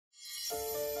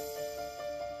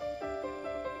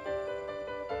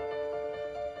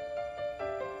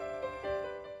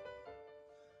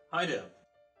Hi there!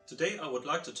 Today I would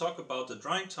like to talk about the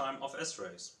drying time of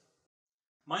S-rays.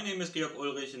 My name is Georg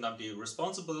Ulrich and I'm the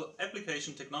responsible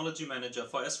Application Technology Manager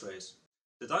for S-rays,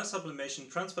 the dye sublimation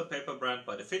transfer paper brand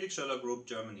by the Felix Schoeller Group,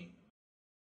 Germany.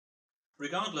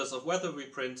 Regardless of whether we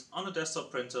print on a desktop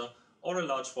printer or a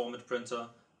large format printer,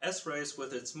 S-rays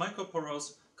with its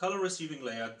microporous color receiving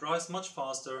layer dries much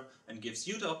faster and gives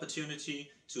you the opportunity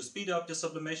to speed up the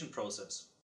sublimation process.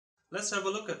 Let's have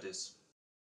a look at this.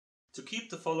 To keep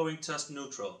the following test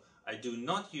neutral, I do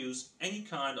not use any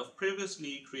kind of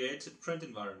previously created print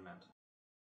environment.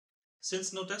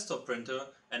 Since no desktop printer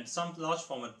and some large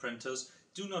format printers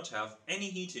do not have any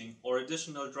heating or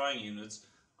additional drying units,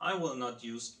 I will not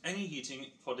use any heating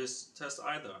for this test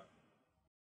either.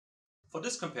 For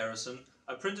this comparison,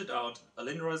 I printed out a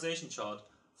linearization chart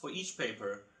for each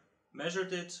paper,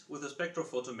 measured it with a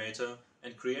spectrophotometer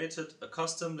and created a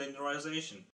custom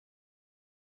linearization.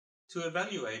 To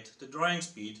evaluate the drying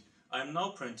speed, I am now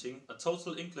printing a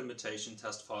total ink limitation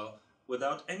test file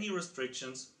without any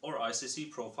restrictions or ICC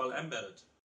profile embedded.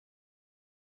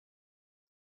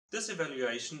 This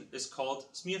evaluation is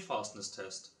called smear fastness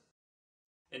test.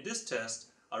 In this test,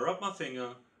 I rub my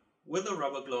finger with a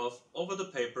rubber glove over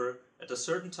the paper at a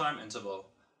certain time interval,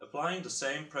 applying the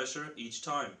same pressure each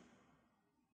time.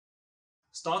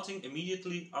 Starting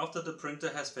immediately after the printer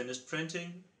has finished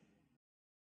printing,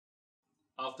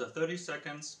 after 30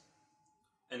 seconds,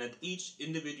 and at each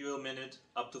individual minute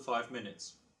up to 5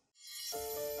 minutes.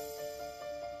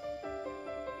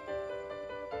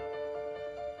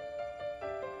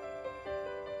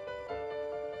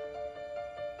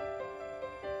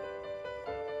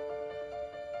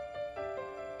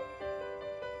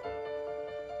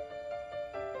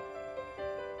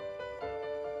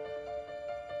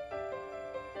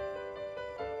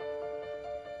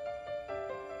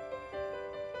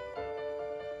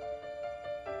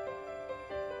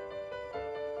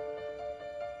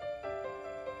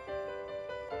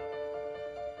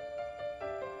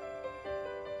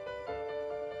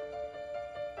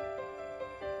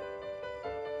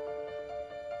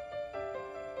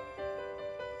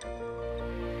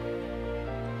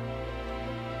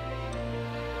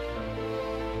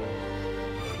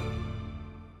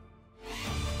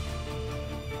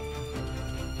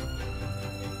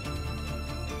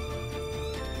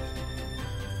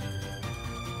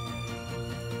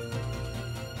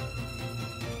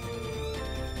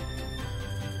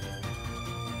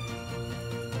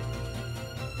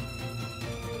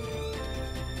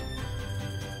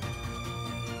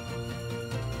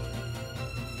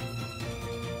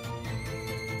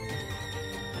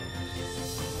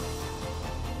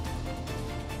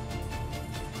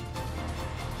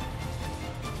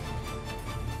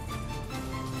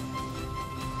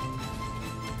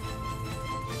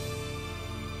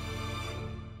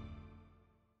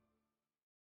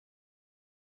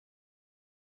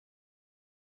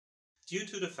 Due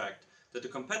to the fact that the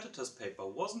competitor's paper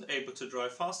wasn't able to dry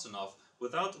fast enough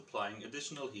without applying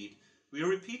additional heat, we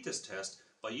repeat this test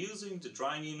by using the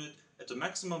drying unit at a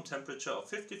maximum temperature of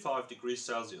 55 degrees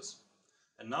Celsius.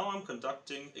 And now I'm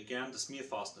conducting again the smear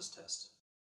fastness test.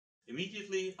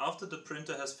 Immediately after the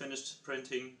printer has finished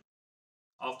printing,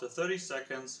 after 30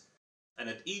 seconds, and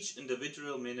at each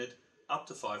individual minute up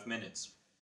to 5 minutes.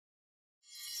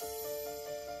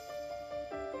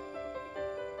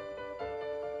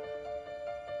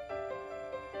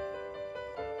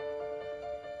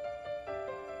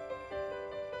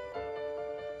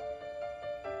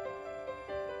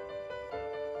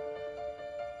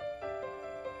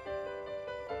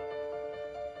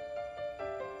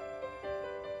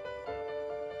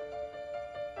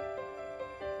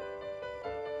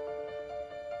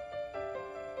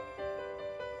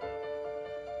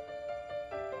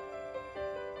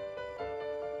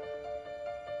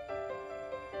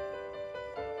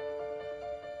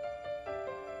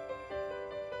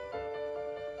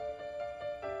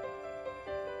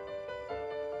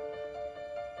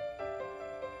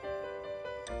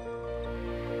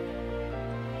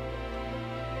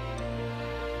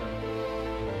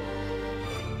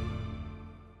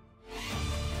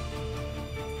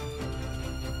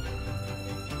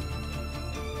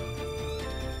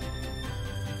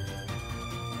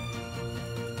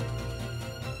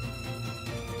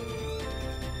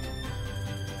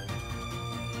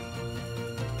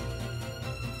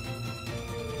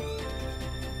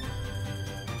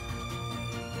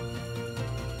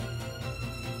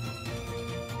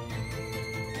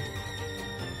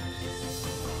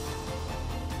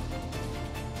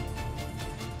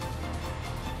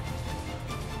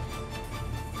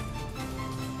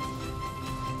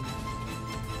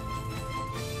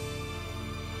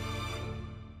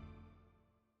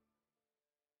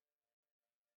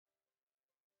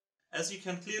 As you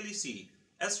can clearly see,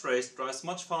 S-Race dries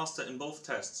much faster in both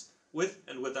tests, with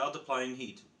and without applying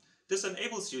heat. This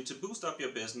enables you to boost up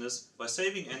your business by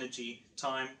saving energy,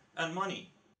 time and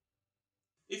money.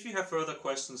 If you have further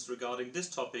questions regarding this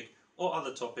topic or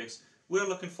other topics, we are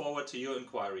looking forward to your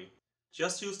inquiry.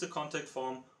 Just use the contact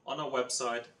form on our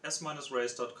website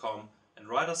s-race.com and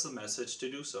write us a message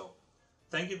to do so.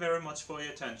 Thank you very much for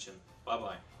your attention. Bye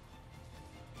bye.